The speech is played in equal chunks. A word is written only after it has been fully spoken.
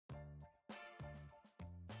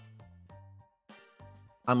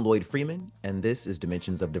I'm Lloyd Freeman, and this is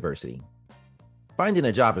Dimensions of Diversity. Finding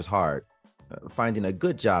a job is hard. Finding a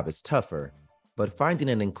good job is tougher. But finding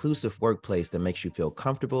an inclusive workplace that makes you feel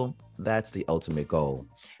comfortable, that's the ultimate goal.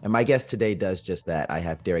 And my guest today does just that. I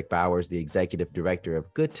have Derek Bowers, the executive director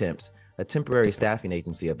of GoodTemps, a temporary staffing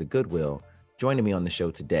agency of the Goodwill, joining me on the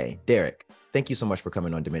show today. Derek, thank you so much for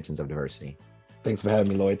coming on Dimensions of Diversity. Thanks for having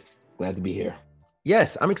me, Lloyd. Glad to be here.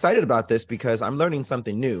 Yes, I'm excited about this because I'm learning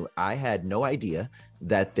something new. I had no idea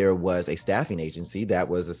that there was a staffing agency that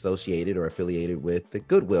was associated or affiliated with the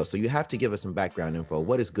Goodwill. So you have to give us some background info.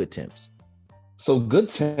 What is GoodTemps? So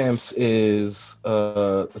GoodTemps is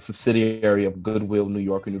a subsidiary of Goodwill, New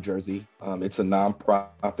York and New Jersey. It's a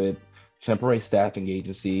nonprofit temporary staffing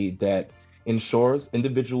agency that ensures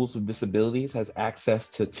individuals with disabilities has access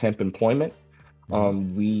to temp employment.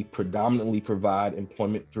 We predominantly provide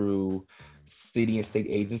employment through city and state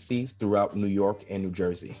agencies throughout New York and New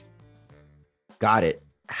Jersey. Got it.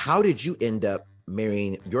 How did you end up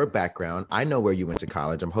marrying your background? I know where you went to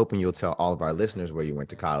college. I'm hoping you'll tell all of our listeners where you went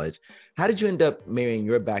to college. How did you end up marrying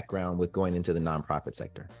your background with going into the nonprofit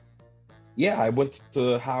sector? Yeah, I went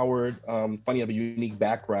to Howard. Funny, I have a unique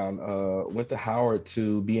background. Went to Howard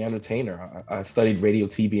to be an entertainer. I studied radio,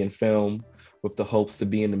 TV, and film with the hopes to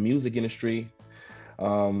be in the music industry.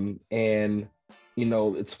 And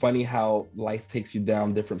it's funny how life takes you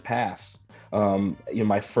down different paths.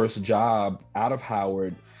 My first job out of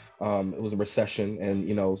Howard, it was a recession,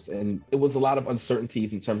 and it was a lot of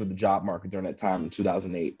uncertainties in terms of the job market during that time in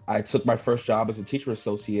 2008. I took my first job as a teacher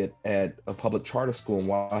associate at a public charter school in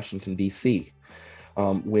Washington, D.C.,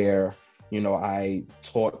 where I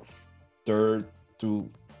taught third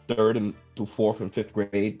and through fourth and fifth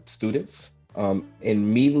grade students.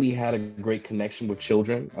 Immediately had a great connection with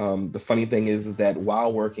children. The funny thing is that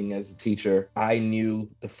while working as a teacher, I knew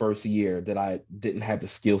the first year that I didn't have the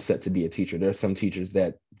skill set to be a teacher. There are some teachers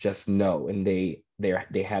that just know, and they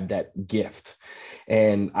have that gift.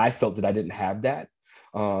 And I felt that I didn't have that.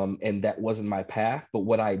 And that wasn't my path. But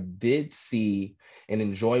what I did see and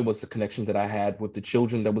enjoy was the connection that I had with the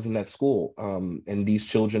children that was in that school. And these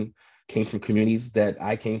children came from communities that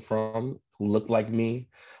I came from, who looked like me.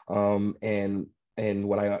 And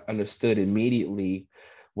what I understood immediately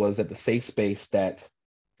was that the safe space that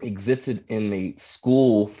existed in a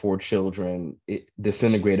school for children, it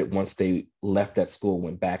disintegrated once they left that school,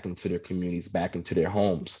 went back into their communities, back into their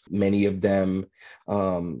homes. Many of them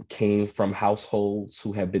came from households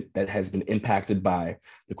that has been impacted by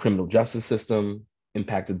the criminal justice system,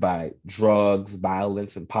 impacted by drugs,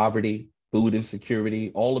 violence, and poverty, food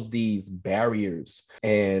insecurity, all of these barriers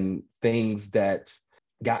and things that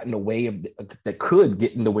could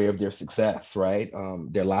get in the way of their success, right?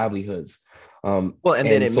 Their livelihoods. Well, and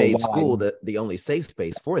then it made school the only safe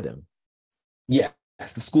space for them. Yes,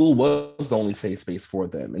 the school was the only safe space for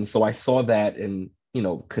them. And so I saw that and,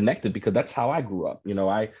 connected because that's how I grew up.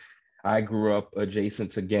 I grew up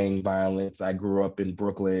adjacent to gang violence. I grew up in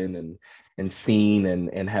Brooklyn and seen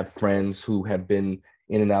and have friends who have been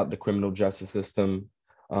in and out the criminal justice system,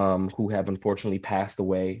 who have unfortunately passed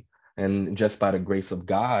away. And just by the grace of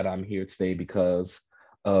God, I'm here today because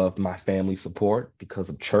of my family support, because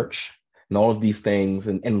of church and all of these things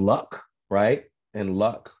and luck, right? And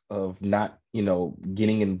luck of not,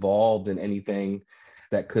 getting involved in anything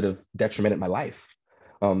that could have detrimented my life.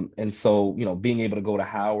 And so, being able to go to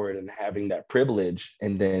Howard and having that privilege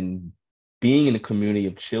and then being in a community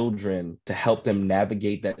of children to help them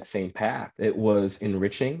navigate that same path, it was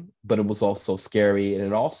enriching, but it was also scary. And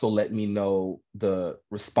it also let me know the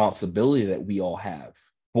responsibility that we all have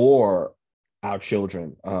for our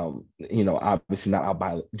children. Obviously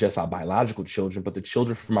not just our biological children, but the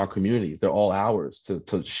children from our communities. They're all ours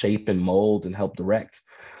to shape and mold and help direct.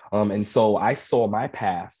 And so I saw my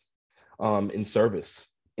path in service,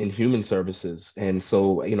 in human services. And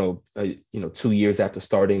so, 2 years after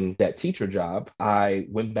starting that teacher job, I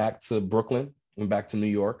went back to Brooklyn, went back to New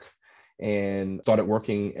York, and started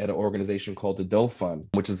working at an organization called the Doe Fund,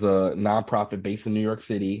 which is a nonprofit based in New York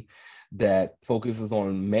City that focuses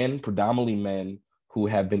on men, predominantly men, who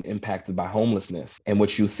have been impacted by homelessness. And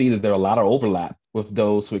what you see is there are a lot of overlap with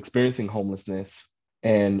those who are experiencing homelessness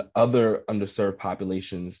and other underserved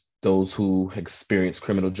populations, those who experience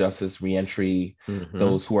criminal justice, reentry,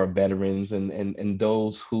 those who are veterans, and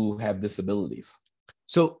those who have disabilities.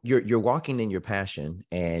 So you're walking in your passion,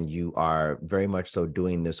 and you are very much so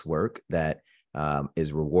doing this work that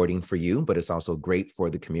is rewarding for you, but it's also great for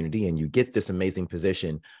the community. And you get this amazing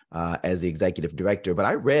position as the executive director. But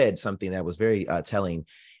I read something that was very telling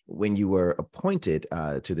when you were appointed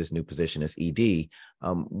to this new position as ED.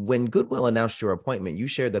 When Goodwill announced your appointment, you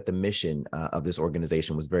shared that the mission of this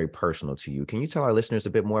organization was very personal to you. Can you tell our listeners a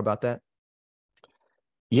bit more about that?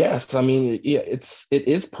 Yes, I mean, yeah, it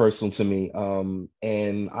is personal to me.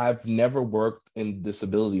 And I've never worked in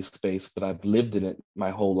disability space, but I've lived in it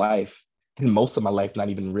my whole life, and most of my life not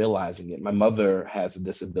even realizing it. My mother has a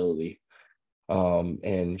disability,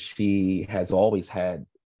 and she has always had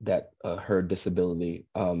that her disability,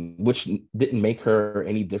 which didn't make her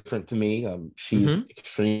any different to me. She's Hmm.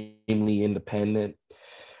 extremely independent.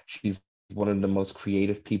 She's one of the most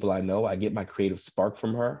creative people I know. I get my creative spark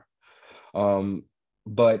from her. Um,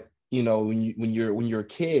 but when you're a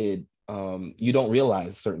kid, you don't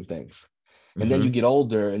realize certain things, and then you Hmm. get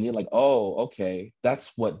older, and you're like, oh, okay,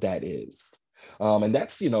 that's what that is. And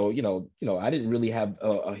that's I didn't really have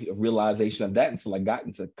a realization of that until I got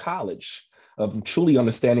into college, of truly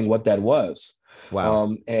understanding what that was.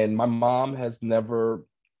 Wow. And my mom has never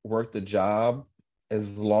worked a job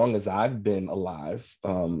as long as I've been alive.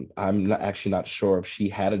 I'm actually not sure if she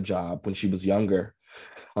had a job when she was younger,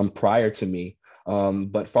 prior to me.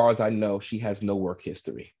 But far as I know, she has no work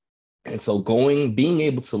history. And so being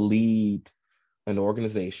able to lead an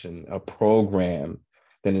organization, a program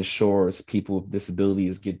that ensures people with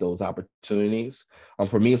disabilities get those opportunities.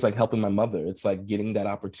 For me, it's like helping my mother. It's like getting that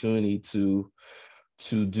opportunity to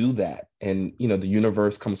do that. And the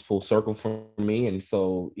universe comes full circle for me. And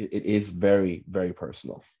so it is very, very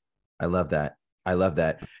personal. I love that. I love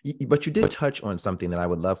that. But you did touch on something that I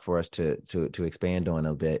would love for us to expand on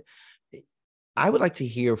a bit. I would like to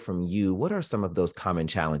hear from you. What are some of those common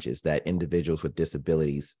challenges that individuals with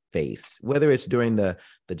disabilities face, whether it's during the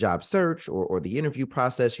job search or the interview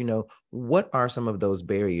process? What are some of those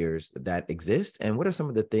barriers that exist, and what are some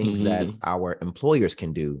of the things that Mhm. our employers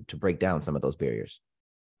can do to break down some of those barriers?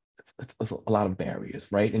 It's a lot of barriers,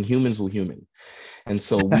 right? And humans will human. And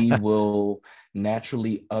so we will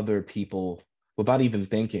naturally other people without even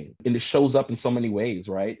thinking. And it shows up in so many ways,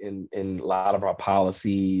 right? In a lot of our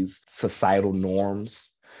policies, societal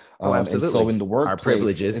norms. Oh, And so absolutely. Our in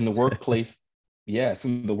privileges. the workplace, yes,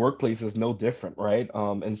 in the workplace is no different, right?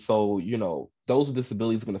 And so, those with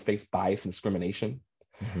disabilities are going to face bias and discrimination,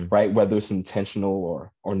 Mhm. right? Whether it's intentional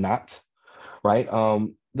or not, right?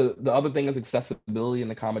 The other thing is accessibility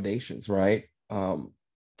and accommodations, right?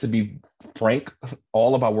 To be frank,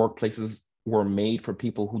 all of our workplaces were made for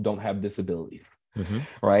people who don't have disabilities, Mhm.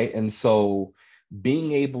 right? And so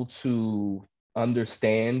being able to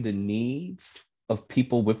understand the needs of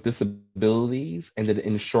people with disabilities, and then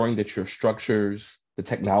ensuring that your structures, the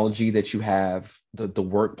technology that you have, the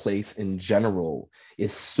workplace in general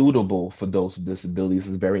is suitable for those with disabilities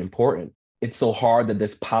is very important. It's so hard that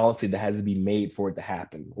there's policy that has to be made for it to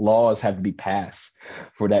happen. Laws have to be passed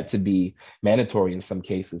for that to be mandatory in some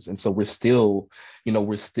cases. And so we're still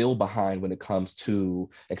behind when it comes to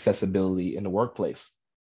accessibility in the workplace.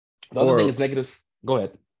 The other thing Or is negative. Go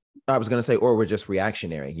ahead. I was going to say, or we're just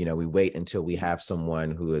reactionary. We wait until we have someone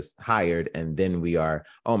who is hired, and then we are,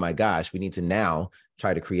 oh my gosh, we need to now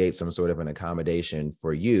try to create some sort of an accommodation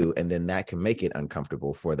for you. And then that can make it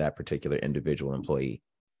uncomfortable for that particular individual employee.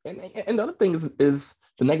 And the other thing is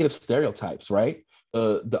the negative stereotypes, right?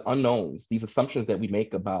 The unknowns, these assumptions that we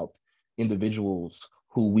make about individuals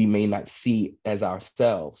who we may not see as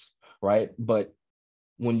ourselves, right? But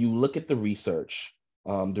when you look at the research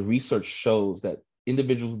shows that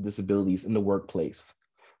individuals with disabilities in the workplace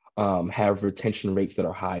have retention rates that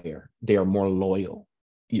are higher. They are more loyal.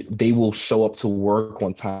 They will show up to work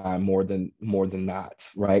on time more than not,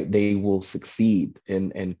 right? They will succeed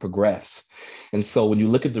and progress. And so when you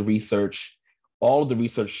look at the research, all of the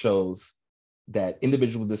research shows that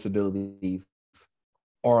individuals with disabilities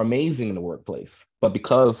are amazing in the workplace. But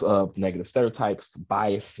because of negative stereotypes,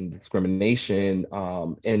 bias and discrimination,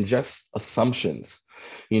 and just assumptions,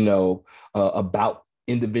 about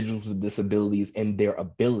individuals with disabilities and their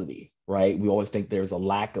ability, right? We always think there's a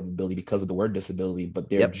lack of ability because of the word disability, but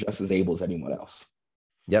they're Yep. just as able as anyone else.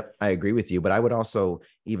 Yep, I agree with you. But I would also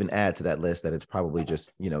even add to that list that it's probably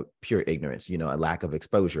just, pure ignorance, a lack of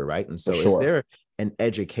exposure, right? And For so is sure. there an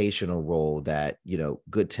educational role that,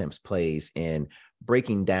 Good Temps plays in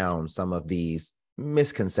breaking down some of these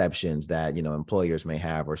misconceptions that, employers may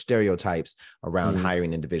have, or stereotypes around Mm.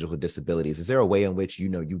 hiring individuals with disabilities? Is there a way in which, you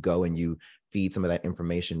go and you feed some of that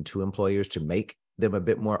information to employers to make them a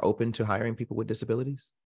bit more open to hiring people with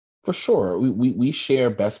disabilities? For sure. We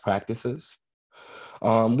share best practices.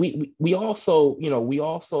 We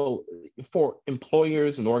also, for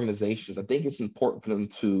employers and organizations, I think it's important for them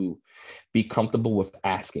to be comfortable with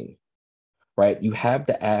asking, right? You have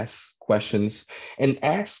to ask questions and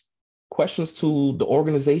ask questions to the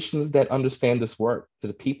organizations that understand this work, to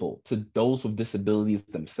the people, to those with disabilities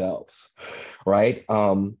themselves, right?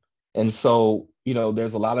 And so,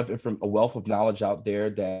 there's a lot of a wealth of knowledge out there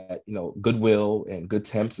that, Goodwill and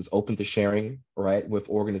GoodTemps is open to sharing, right, with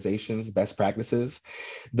organizations, best practices.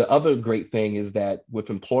 The other great thing is that with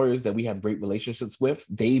employers that we have great relationships with,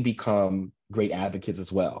 they become great advocates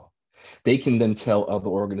as well. They can then tell other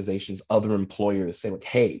organizations, other employers, say like,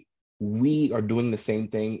 hey, we are doing the same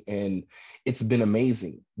thing and it's been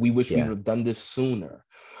amazing. We wish we Yeah. would have done this sooner.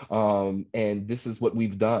 And this is what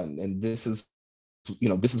we've done. And this is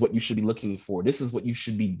what you should be looking for. This is what you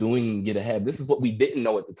should be doing and get ahead. This is what we didn't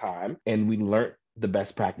know at the time. And we learned the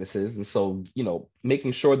best practices. And so,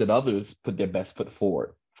 making sure that others put their best foot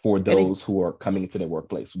forward for And it those who are coming into their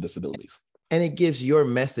workplace with disabilities. and it gives your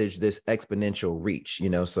message this exponential reach,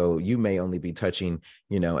 so you may only be touching,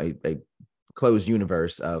 a closed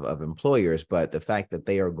universe of employers, but the fact that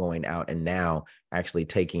they are going out and now actually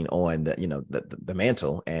taking on the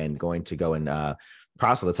mantle and going to go and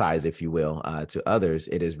proselytize, if you will, to others,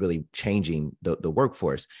 it is really changing the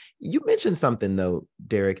workforce. You mentioned something though,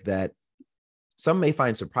 Derek, that some may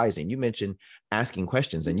find surprising. You mentioned asking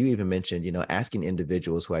questions, and you even mentioned, asking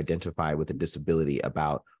individuals who identify with a disability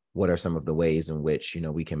about what are some of the ways in which,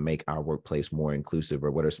 we can make our workplace more inclusive,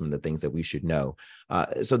 or what are some of the things that we should know.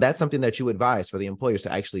 So that's something that you advise for the employers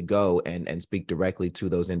to actually go and speak directly to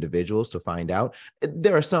those individuals to find out.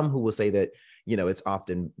 There are some who will say that, it's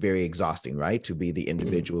often very exhausting, right, to be the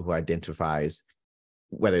individual who identifies,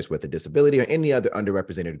 whether it's with a disability or any other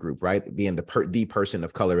underrepresented group, right? Being the person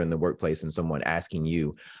of color in the workplace, and someone asking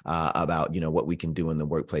you about, what we can do in the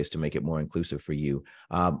workplace to make it more inclusive for you.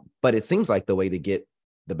 But it seems like the way to get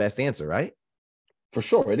the best answer, right? For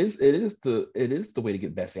sure. It is the way to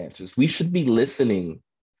get best answers. We should be listening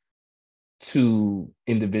to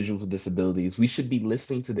individuals with disabilities. We should be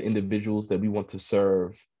listening to the individuals that we want to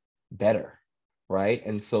serve better, right?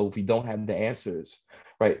 And so if we don't have the answers,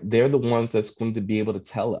 right, they're the ones that's going to be able to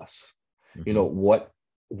tell us, Mm-hmm. what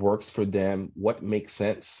works for them, what makes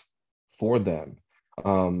sense for them.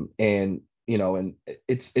 And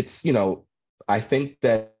I think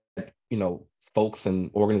that, folks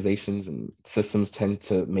and organizations and systems tend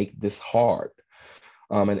to make this hard.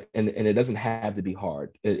 And it doesn't have to be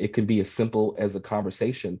hard. It can be as simple as a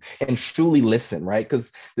conversation and truly listen, right?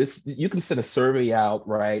 Because this, you can send a survey out,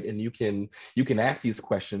 right? And you can ask these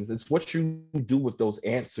questions. It's what you do with those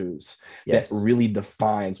answers that Yes. really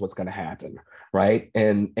defines what's going to happen, right?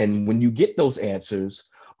 And when you get those answers,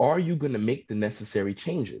 are you going to make the necessary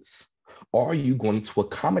changes? Are you going to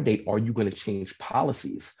accommodate? Are you going to change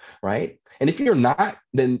policies, right? And if you're not,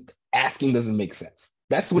 then asking doesn't make sense.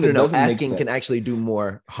 That's when No, it no, doesn't make asking can sense. actually do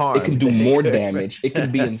more It harm can do than it more could. damage. It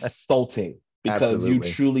can be insulting because you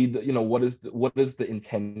Absolutely. truly, what is the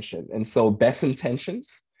intention? And so best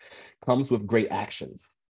intentions comes with great actions.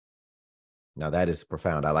 Now that is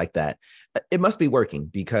profound. I like that. It must be working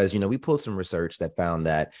because, we pulled some research that found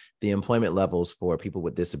that the employment levels for people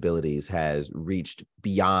with disabilities has reached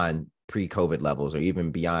beyond pre-COVID levels, or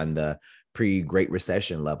even beyond the pre-Great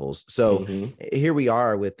Recession levels. So Mhm. here we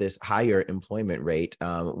are with this higher employment rate.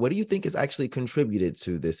 What do you think has actually contributed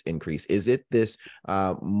to this increase? Is it this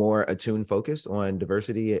more attuned focus on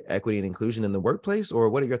diversity, equity, and inclusion in the workplace, or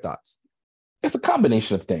what are your thoughts? It's a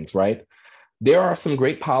combination of things, right? There are some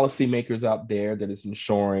great policymakers out there that is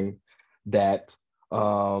ensuring that,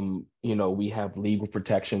 we have legal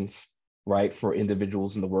protections, right, for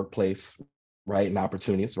individuals in the workplace, right, and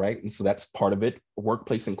opportunities, right? And so that's part of it.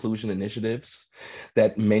 Workplace inclusion initiatives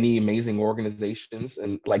that many amazing organizations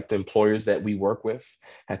and like the employers that we work with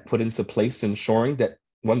have put into place, ensuring that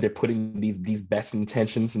when they're putting these best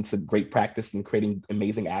intentions into great practice and creating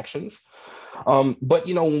amazing actions. But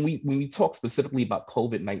when we talk specifically about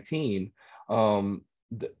COVID-19,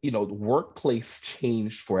 the workplace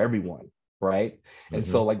changed for everyone, right? And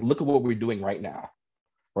Mm-hmm. so like look at what we're doing right now,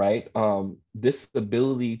 right? This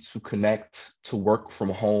ability to connect, to work from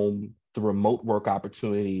home, the remote work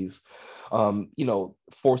opportunities,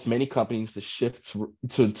 forced many companies to shift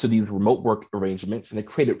to these remote work arrangements, and it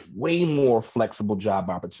created way more flexible job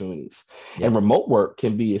opportunities. And Yep. remote work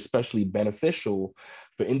can be especially beneficial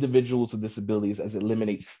for individuals with disabilities as it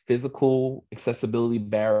eliminates physical accessibility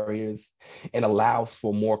barriers and allows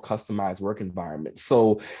for more customized work environments.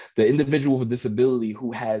 So the individual with disability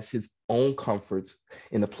who has his own comforts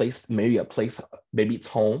in a place, maybe it's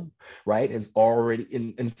home, right, is already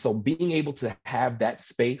in. And so being able to have that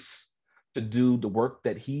space to do the work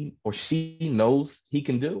that he or she knows he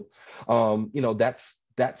can do,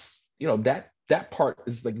 that part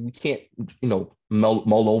is like we can't,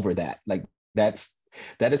 mull over that. Like that's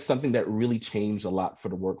That is something that really changed a lot for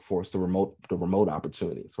the workforce, the remote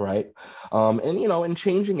opportunities, right? And and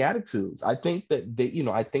changing attitudes. I think that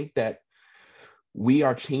I think that we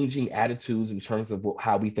are changing attitudes in terms of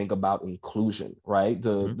how we think about inclusion, right?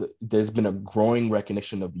 There's been a growing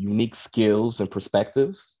recognition of unique skills and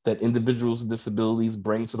perspectives that individuals with disabilities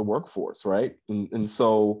bring to the workforce, right? And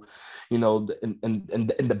so, and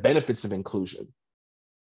the benefits of inclusion.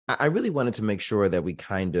 I really wanted to make sure that we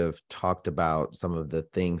kind of talked about some of the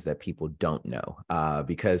things that people don't know,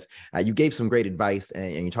 because you gave some great advice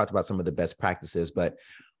and you talked about some of the best practices, but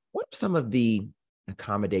what are some of the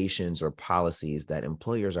accommodations or policies that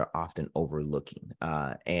employers are often overlooking?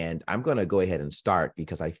 And I'm going to go ahead and start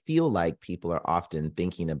because I feel like people are often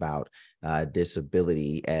thinking about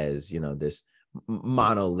disability as, this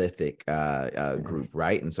monolithic group,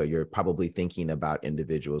 right? And so you're probably thinking about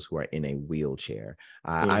individuals who are in a wheelchair.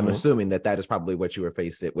 I'm Mm-hmm. assuming that that is probably what you were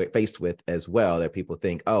faced with as well, that people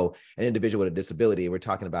think, oh, an individual with a disability, we're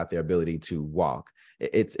talking about their ability to walk.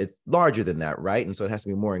 It's larger than that, right? And so it has to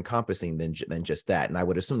be more encompassing than just that. And I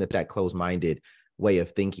would assume that that closed-minded way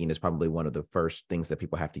of thinking is probably one of the first things that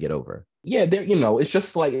people have to get over. Yeah, there, it's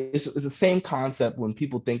just like it's the same concept when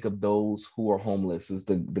people think of those who are homeless, is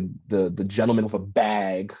the gentleman with a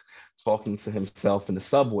bag talking to himself in the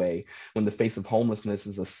subway, when the face of homelessness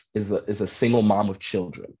is a single mom with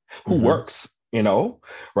children who Mm-hmm. works,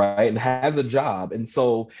 right, and has a job. And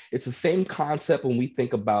so it's the same concept when we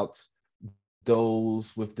think about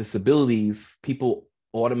those with disabilities. People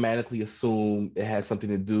automatically assume it has something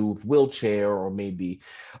to do with wheelchair or maybe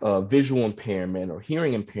visual impairment or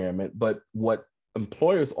hearing impairment. But what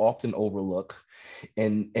employers often overlook,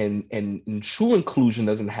 and true inclusion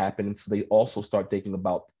doesn't happen until they also start thinking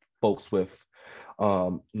about folks with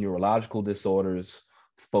neurological disorders,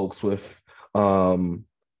 folks with um,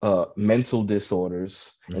 mental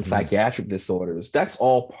disorders and Mm-hmm. psychiatric disorders. That's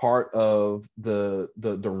all part of the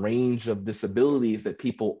range of disabilities that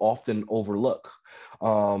people often overlook.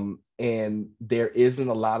 And there isn't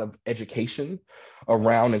a lot of education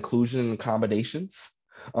around inclusion and accommodations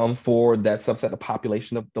for that subset of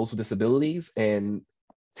population of those with disabilities, and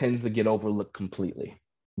tends to get overlooked completely.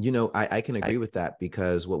 I can agree with that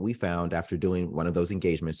because what we found after doing one of those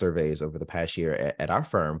engagement surveys over the past year at our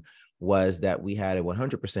firm was that we had a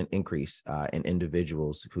 100% increase in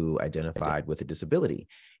individuals who identified with a disability.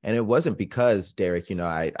 And it wasn't because, Derek,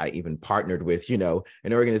 I even partnered with, an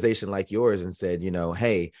organization like yours and said,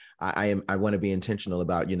 hey, I want to be intentional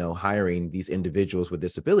about, hiring these individuals with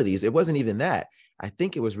disabilities. It wasn't even that. I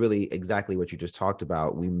think it was really exactly what you just talked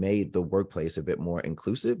about. We made the workplace a bit more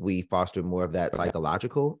inclusive. We fostered more of that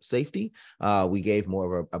psychological safety. We gave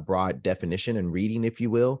more of a broad definition and reading, if you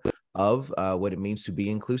will, of what it means to be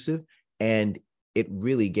inclusive. And it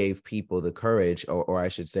really gave people the courage, or I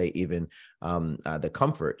should say, even the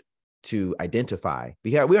comfort to identify.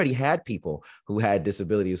 We already had people who had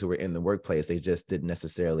disabilities who were in the workplace. They just didn't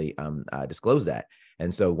necessarily disclose that.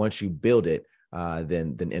 And so once you build it,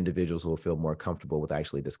 then individuals will feel more comfortable with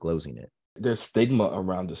actually disclosing it. There's stigma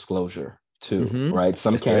around disclosure too, Mm-hmm. right?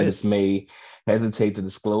 Some Yes, there candidates is. may hesitate to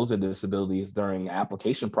disclose their disabilities during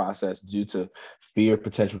application process due to fear of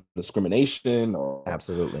potential discrimination, or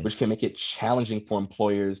Absolutely. which can make it challenging for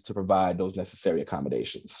employers to provide those necessary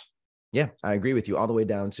accommodations. Yeah, I agree with you all the way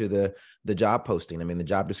down to the job posting. I mean, the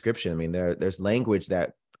job description. I mean, there's language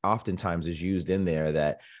that oftentimes is used in there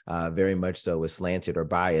that very much so is slanted or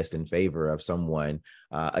biased in favor of someone,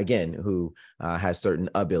 again, who has certain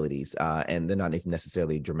abilities, and they're not even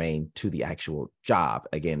necessarily germane to the actual job.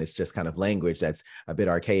 Again, it's just kind of language that's a bit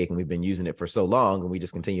archaic, and we've been using it for so long, and we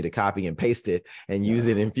just continue to copy and paste it and use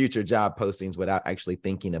Yeah. it in future job postings without actually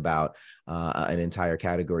thinking about an entire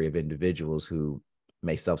category of individuals who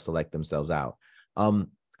may self-select themselves out.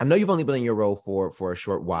 I know you've only been in your role for a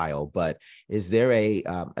short while, but is there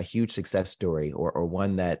a huge success story or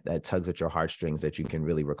one that tugs at your heartstrings that you can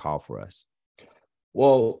really recall for us?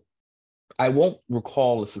 Well, I won't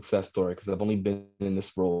recall a success story because I've only been in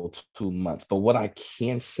this role 2 months. But what I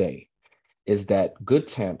can say is that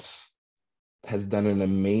GoodTemps has done an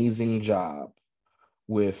amazing job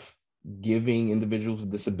with giving individuals with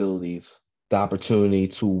disabilities the opportunity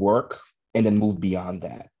to work and then move beyond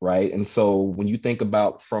that, right? And so when you think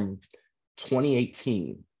about from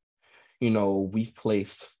 2018, we've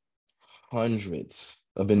placed hundreds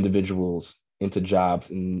of individuals into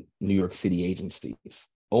jobs in New York City agencies.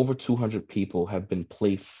 Over 200 people have been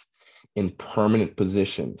placed in permanent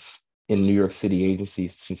positions in New York City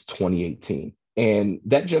agencies since 2018. And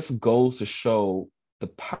that just goes to show the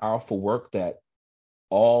powerful work that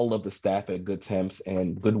all of the staff at GoodTemps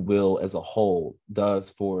and Goodwill as a whole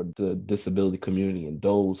does for the disability community and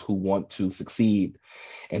those who want to succeed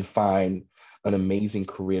and find an amazing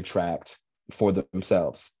career track for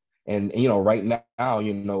themselves. And right now,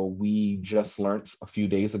 we just learned a few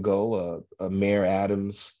days ago, Mayor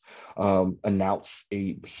Adams announced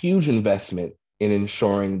a huge investment in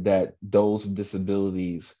ensuring that those with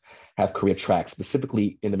disabilities have career tracks,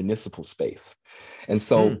 specifically in the municipal space. And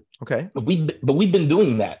so, Okay. we've been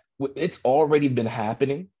doing that. It's already been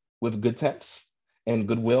happening with GoodTemps and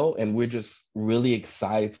Goodwill, and we're just really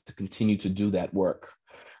excited to continue to do that work,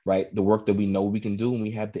 right? The work that we know we can do, and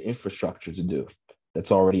we have the infrastructure to do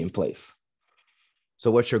that's already in place.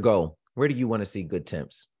 So what's your goal? Where do you want to see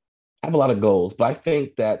GoodTemps? I have a lot of goals, but I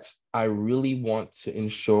think that I really want to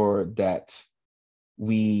ensure that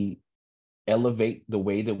we elevate the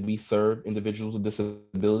way that we serve individuals with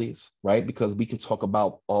disabilities, right? Because we can talk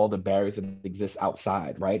about all the barriers that exist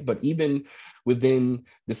outside, right? But even within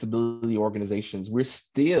disability organizations,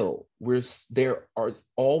 there are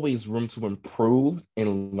always room to improve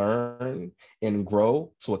and learn and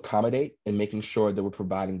grow to accommodate and making sure that we're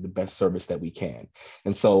providing the best service that we can.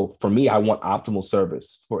 And so for me, I want optimal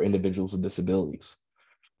service for individuals with disabilities.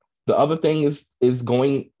 The other thing is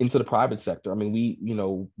going into the private sector. I mean,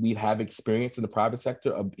 we have experience in the private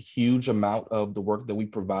sector. A huge amount of the work that we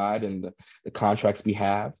provide and the contracts we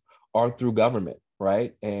have are through government,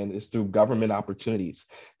 right? And it's through government opportunities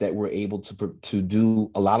that we're able to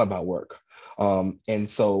do a lot of our work. And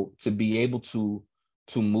so to be able to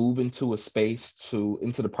move into a space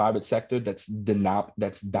into the private sector that's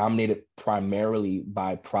dominated primarily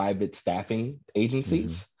by private staffing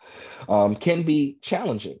agencies can be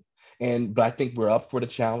challenging. But I think we're up for the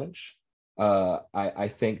challenge.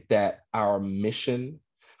 I think that our mission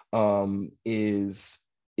is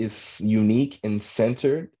unique and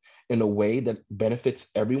centered in a way that benefits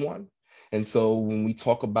everyone. And so when we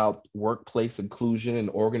talk about workplace inclusion and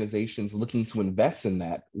organizations looking to invest in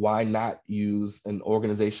that, why not use an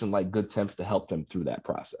organization like GoodTemps to help them through that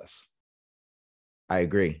process? I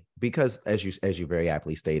agree, because as you very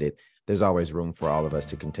aptly stated, there's always room for all of us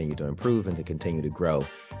to continue to improve and to continue to grow.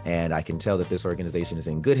 And I can tell that this organization is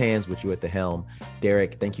in good hands with you at the helm.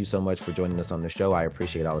 Derek, thank you so much for joining us on the show. I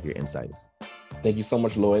appreciate all of your insights. Thank you so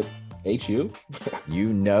much, Lloyd. HU.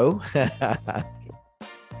 You know.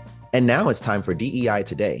 And now it's time for DEI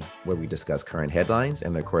Today, where we discuss current headlines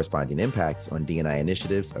and their corresponding impacts on D&I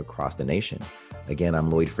initiatives across the nation. Again, I'm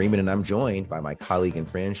Lloyd Freeman, and I'm joined by my colleague and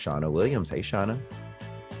friend, Shauna Williams. Hey, Shauna.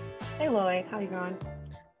 Hey, Lloyd. How you going?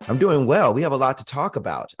 I'm doing well. We have a lot to talk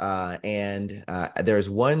about. And there's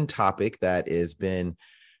one topic that has been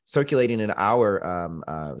circulating in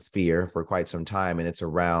our sphere for quite some time, and it's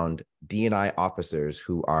around D&I officers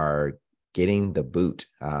who are getting the boot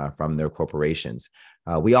from their corporations.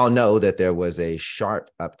 We all know that there was a sharp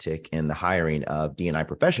uptick in the hiring of D&I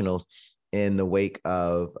professionals in the wake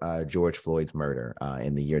of George Floyd's murder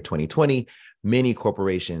in the year 2020. Many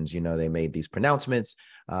corporations, they made these pronouncements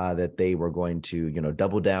that they were going to,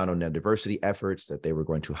 double down on their diversity efforts, that they were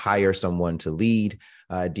going to hire someone to lead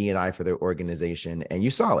D&I for their organization. And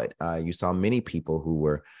you saw it. You saw many people who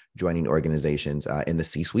were joining organizations in the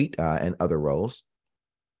C-suite and other roles.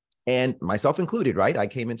 And myself included, right? I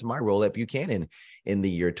came into my role at Buchanan in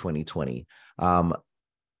the year 2020. From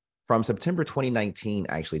September 2019,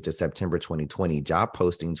 actually, to September 2020, job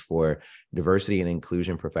postings for diversity and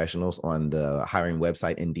inclusion professionals on the hiring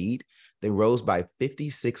website Indeed, they rose by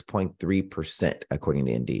 56.3%, according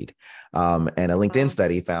to Indeed. And a LinkedIn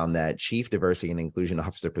study found that chief diversity and inclusion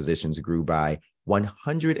officer positions grew by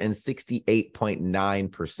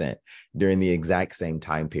 168.9% during the exact same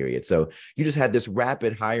time period. So you just had this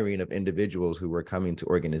rapid hiring of individuals who were coming to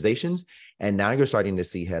organizations. And now you're starting to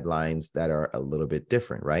see headlines that are a little bit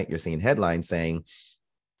different, right? You're seeing headlines saying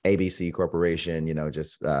ABC Corporation,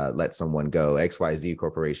 just let someone go. XYZ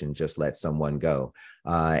Corporation just let someone go.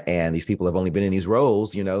 And these people have only been in these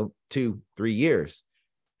roles, 2-3 years.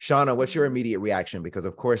 Shauna, what's your immediate reaction? Because,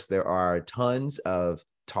 of course, there are tons of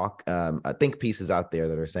think pieces out there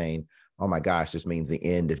that are saying, oh, my gosh, this means the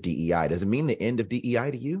end of DEI. Does it mean the end of DEI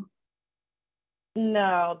to you?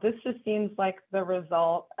 No, this just seems like the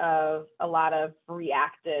result of a lot of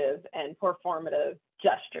reactive and performative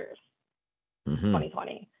gestures.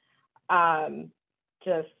 2020.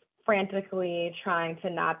 Just frantically trying to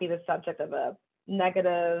not be the subject of a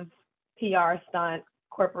negative PR stunt.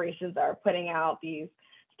 Corporations are putting out these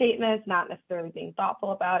statements, not necessarily being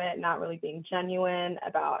thoughtful about it, not really being genuine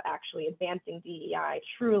about actually advancing DEI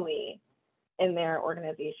truly in their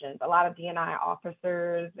organizations. A lot of D&I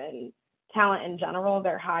officers and talent in general,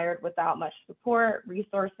 they're hired without much support,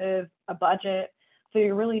 resources, a budget. So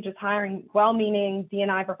you're really just hiring well-meaning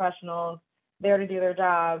D&I professionals there to do their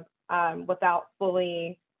job without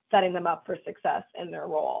fully setting them up for success in their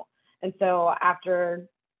role. And so after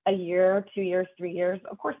a year, 2 years, 3 years,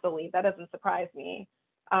 of course they'll leave. That doesn't surprise me,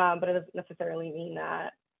 but it doesn't necessarily mean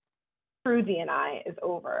that true D&I is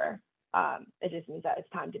over. It just means that it's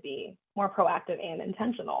time to be more proactive and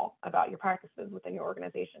intentional about your practices within your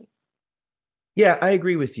organization. Yeah, I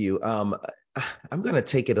agree with you. I'm going to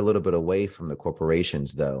take it a little bit away from the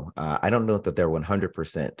corporations, though. I don't know that they're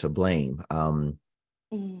 100% to blame.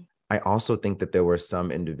 I also think that there were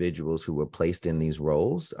some individuals who were placed in these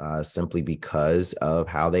roles simply because of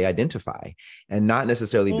how they identify, and not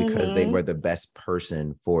necessarily because they were the best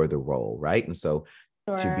person for the role, right? And so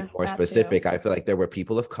to be more specific, I feel like there were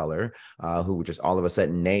people of color who were just all of a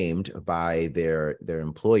sudden named by their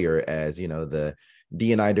employer as, the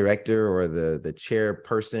D&I director or the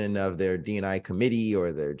chairperson of their D&I committee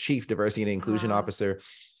or their chief diversity and inclusion officer.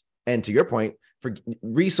 And to your point, for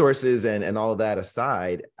resources and all of that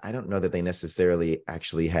aside, I don't know that they necessarily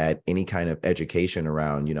actually had any kind of education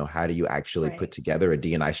around, how do you actually put together a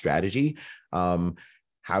D&I strategy?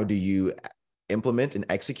 How do you implement and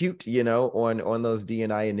execute, on those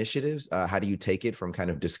D&I initiatives? How do you take it from kind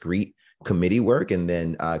of discrete committee work and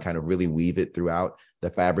then kind of really weave it throughout the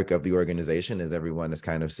fabric of the organization, as everyone has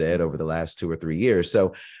kind of said over the last 2 or 3 years?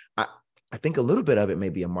 So I think a little bit of it may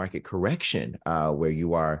be a market correction where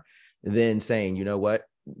you are then saying, you know what,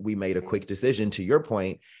 we made a quick decision to your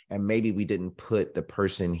point, and maybe we didn't put the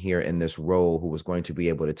person here in this role who was going to be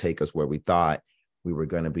able to take us where we thought we were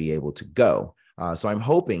going to be able to go. So I'm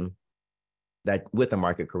hoping that with a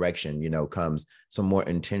market correction, comes some more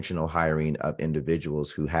intentional hiring of individuals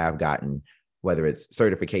who have gotten, whether it's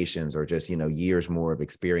certifications or just, years more of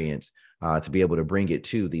experience to be able to bring it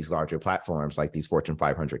to these larger platforms like these Fortune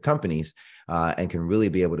 500 companies and can really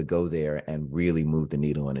be able to go there and really move the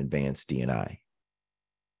needle on advanced D&I.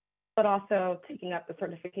 But also taking up the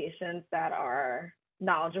certifications that are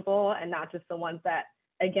knowledgeable and not just the ones that,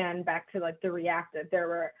 again, back to like the reactive,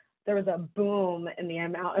 there was a boom in the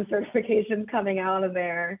amount of certifications coming out of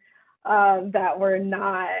there that were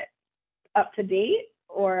not up to date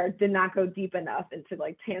or did not go deep enough into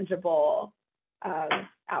like tangible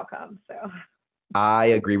outcomes. So I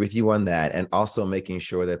agree with you on that, and also making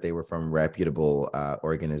sure that they were from reputable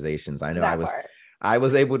organizations. I know I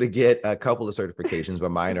was able to get a couple of certifications,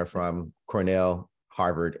 but mine are from Cornell,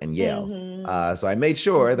 Harvard, and Yale. So I made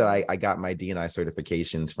sure that I got my D&I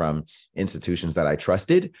certifications from institutions that I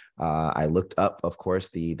trusted. I looked up, of course,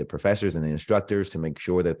 the professors and the instructors to make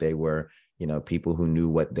sure that they were, people who knew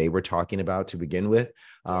what they were talking about to begin with.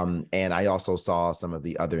 And I also saw some of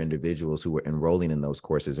the other individuals who were enrolling in those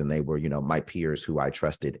courses, and they were, my peers who I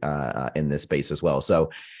trusted in this space as well.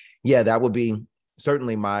 So yeah, that would be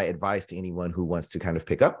certainly my advice to anyone who wants to kind of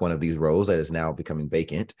pick up one of these roles that is now becoming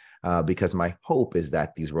vacant, because my hope is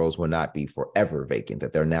that these roles will not be forever vacant,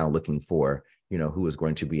 that they're now looking for, who is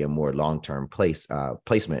going to be a more long-term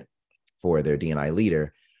placement for their D&I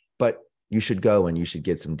leader. But you should go and you should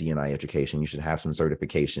get some D&I education. You should have some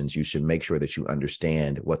certifications. You should make sure that you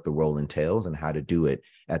understand what the role entails and how to do it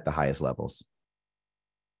at the highest levels.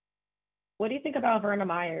 What do you think about Verna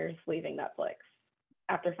Myers leaving Netflix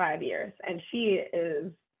after 5 years? And she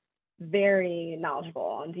is very knowledgeable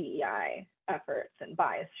on DEI efforts and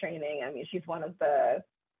bias training. I mean, she's one of the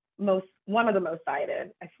most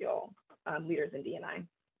cited, I feel, leaders in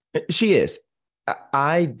D&I. She is.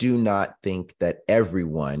 I do not think that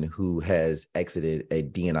everyone who has exited a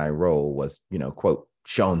D&I role was, quote,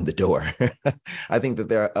 shown the door. I think that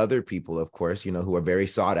there are other people, of course, who are very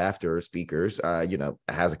sought after speakers,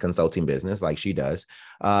 has a consulting business like she does,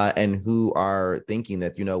 and who are thinking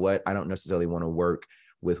that, what, I don't necessarily want to work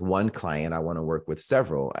with one client. I want to work with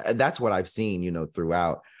several. That's what I've seen,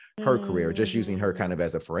 throughout her career, just using her kind of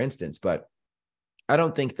as a for instance. But I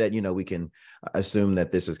don't think that, we can assume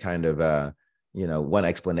that this is kind of one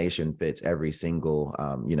explanation fits every single,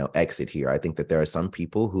 exit here. I think that there are some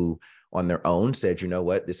people who on their own said,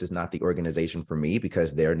 what, this is not the organization for me,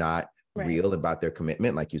 because they're not real about their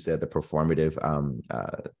commitment. Like you said, the performative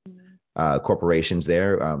corporations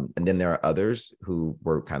there. And then there are others who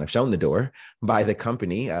were kind of shown the door by the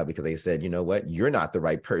company because they said, what, you're not the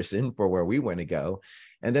right person for where we want to go.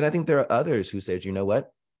 And then I think there are others who said,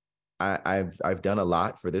 what, I've done a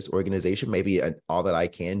lot for this organization, maybe all that I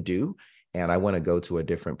can do. And I want to go to a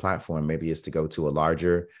different platform. Maybe it's to go to a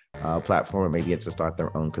larger platform, or maybe it's to start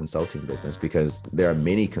their own consulting business, because there are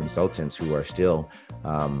many consultants who are still,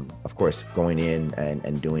 of course, going in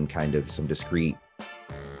and doing kind of some discrete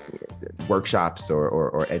workshops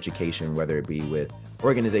or education, whether it be with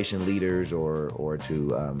organization leaders or to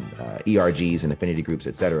ERGs and affinity groups,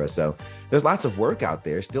 et cetera. So there's lots of work out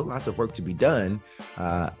there, still lots of work to be done.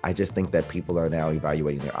 I just think that people are now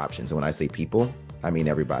evaluating their options. And when I say people, I mean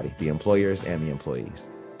everybody, the employers and the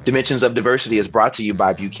employees. Dimensions of Diversity is brought to you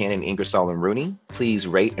by Buchanan, Ingersoll, and Rooney. Please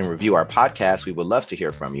rate and review our podcast. We would love to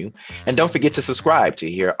hear from you. And don't forget to subscribe to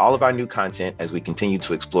hear all of our new content as we continue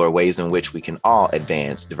to explore ways in which we can all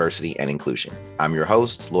advance diversity and inclusion. I'm your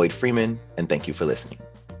host, Lloyd Freeman, and thank you for listening.